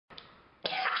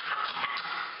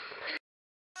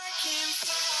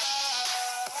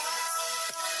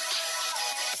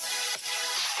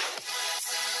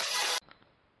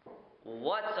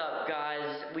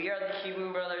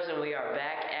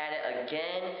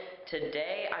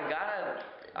Today I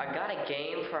got a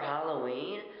game for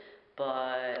Halloween,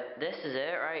 but this is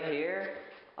it right here.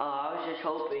 I was just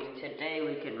hoping today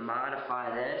we could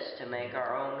modify this to make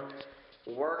our own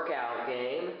workout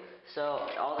game. So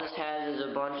all this has is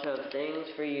a bunch of things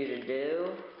for you to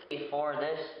do before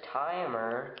this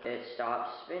timer it stops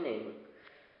spinning.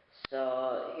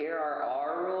 So here are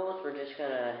our rules. We're just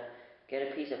gonna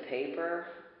get a piece of paper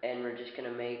and we're just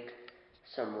gonna make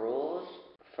some rules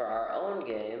for our own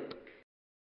game.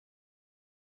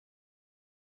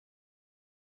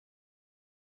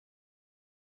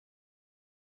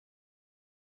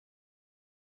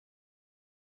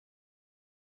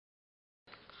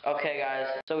 Okay guys,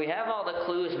 so we have all the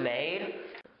clues made,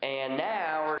 and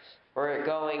now we're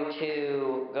going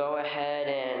to go ahead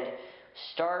and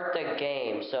start the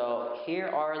game. So here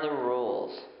are the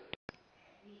rules.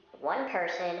 One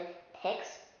person picks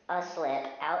a slip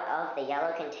out of the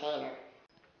yellow container.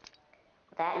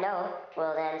 That note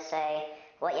will then say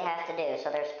what you have to do.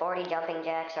 So there's 40 jumping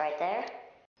jacks right there.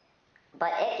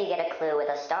 But if you get a clue with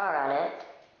a star on it,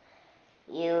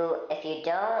 if you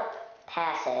don't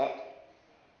pass it,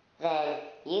 then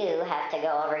you have to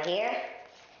go over here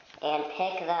and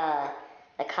pick the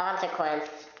consequence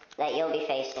that you'll be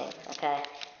facing, okay?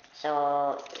 So,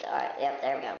 alright, yep,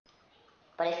 there we go.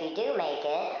 But if you do make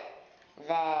it,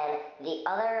 then the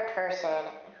other person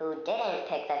who didn't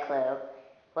pick the clue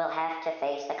will have to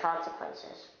face the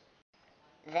consequences.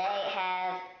 They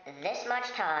have this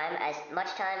much time as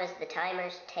the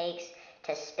timer takes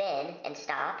to spin and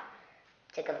stop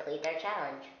to complete their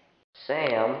challenge.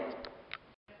 Sam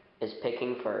is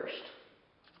picking first.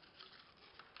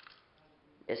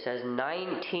 It says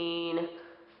 19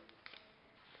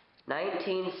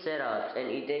 sit-ups, and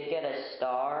he did get a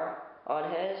star on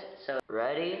his. So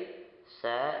ready,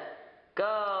 set,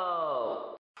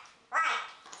 go! 1,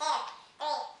 2,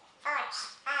 3, 4,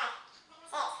 5,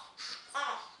 6, 7,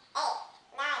 8,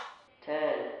 9. 10,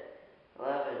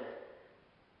 11.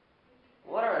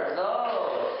 What are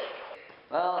those?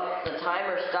 Well, the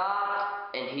timer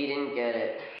stopped, and he didn't get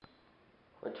it.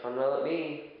 Which one will it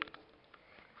be?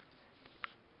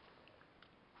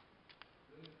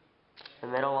 The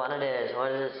middle one it is. What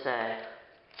does it say?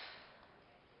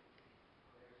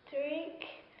 Drink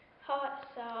hot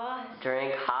sauce.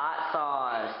 Drink hot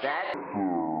sauce. That's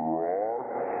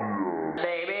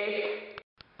baby.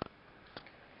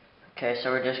 Okay,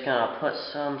 so we're just gonna put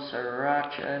some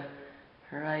sriracha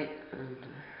right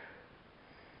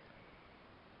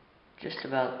just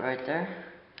about right there.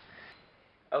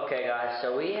 Okay guys,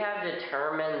 so we have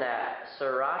determined that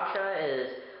sriracha is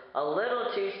a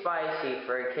little too spicy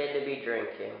for a kid to be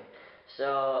drinking.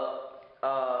 So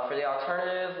for the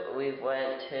alternative, we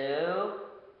went to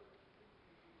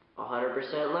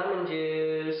 100% lemon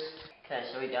juice. Okay,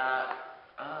 so we got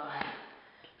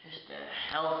just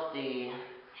a healthy,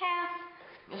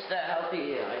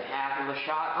 like half of a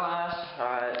shot glass.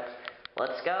 Alright,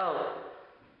 let's go.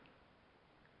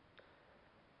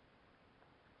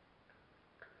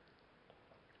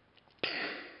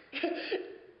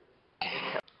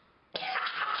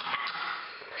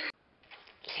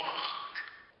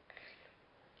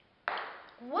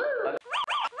 Woo!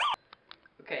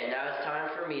 Okay, now it's time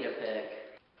for me to pick.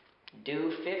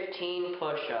 Do 15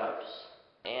 push-ups,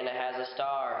 and it has a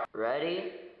star.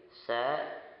 Ready, set,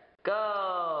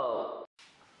 go!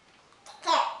 2,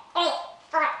 3,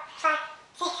 4, 5,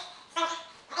 6, 7,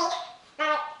 8,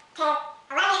 9, 10,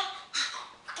 11,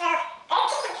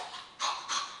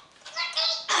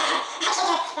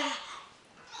 12, 13.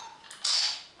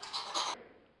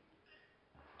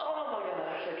 Oh my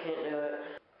gosh, I can't do it.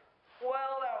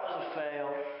 Well, that was a fail.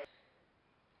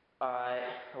 Alright,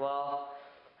 well,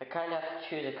 I kind of have to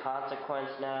choose a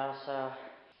consequence now, so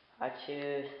I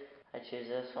choose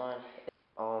this one.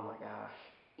 Oh my gosh,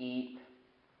 eat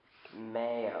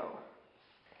mayo.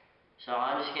 So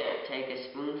I'm just gonna take a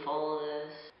spoonful of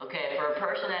this. Okay, for a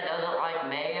person that doesn't like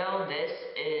mayo, this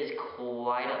is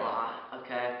quite a lot,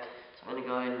 okay? So I'm gonna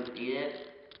go ahead and eat it.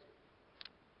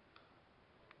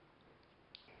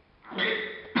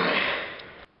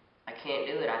 I can't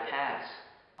do it, I pass.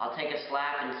 I'll take a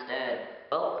slap instead.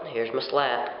 Well, here's my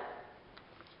slap.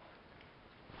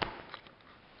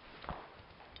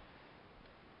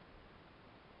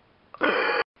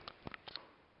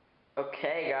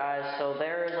 Okay guys, so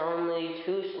there is only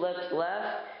 2 slips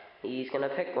left. He's gonna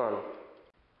pick one.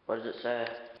 What does it say?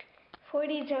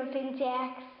 40 jumping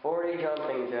jacks. 40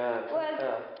 jumping jacks. Well,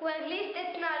 at least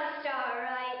it's not a star,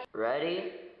 right?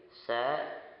 Ready,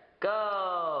 set,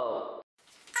 go!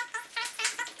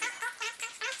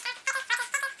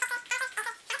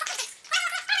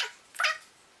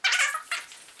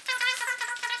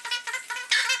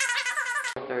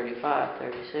 35,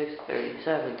 36,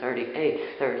 37, 38,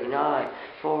 39,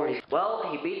 40. Well,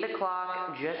 he beat the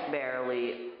clock just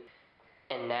barely.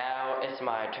 And now it's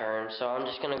my turn. So I'm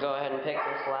just going to go ahead and pick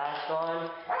this last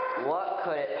one. What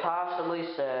could it possibly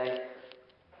say?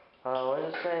 What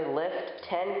does it say? Lift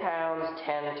 10 pounds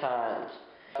 10 times.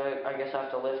 So I guess I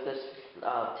have to lift this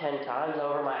 10 times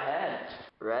over my head.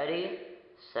 Ready,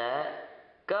 set,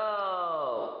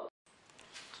 go!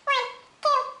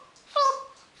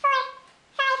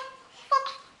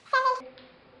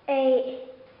 8,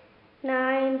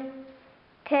 9,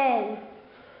 10.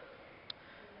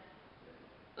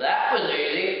 That was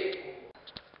easy.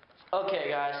 Okay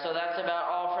guys, so that's about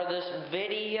all for this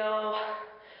video.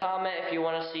 Comment if you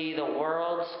want to see the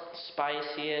world's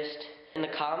spiciest. In the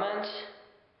comments,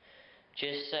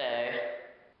 just say,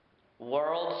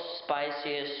 world's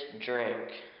spiciest drink.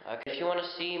 Okay. If you want to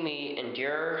see me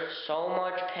endure so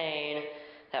much pain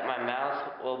that my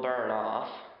mouth will burn off,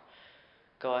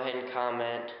 go ahead and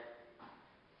comment,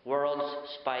 world's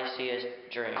spiciest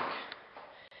drink.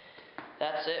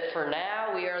 That's it for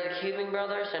now. We are the Cuban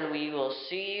Brothers, and we will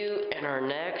see you in our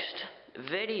next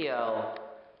video.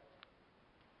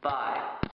 Bye.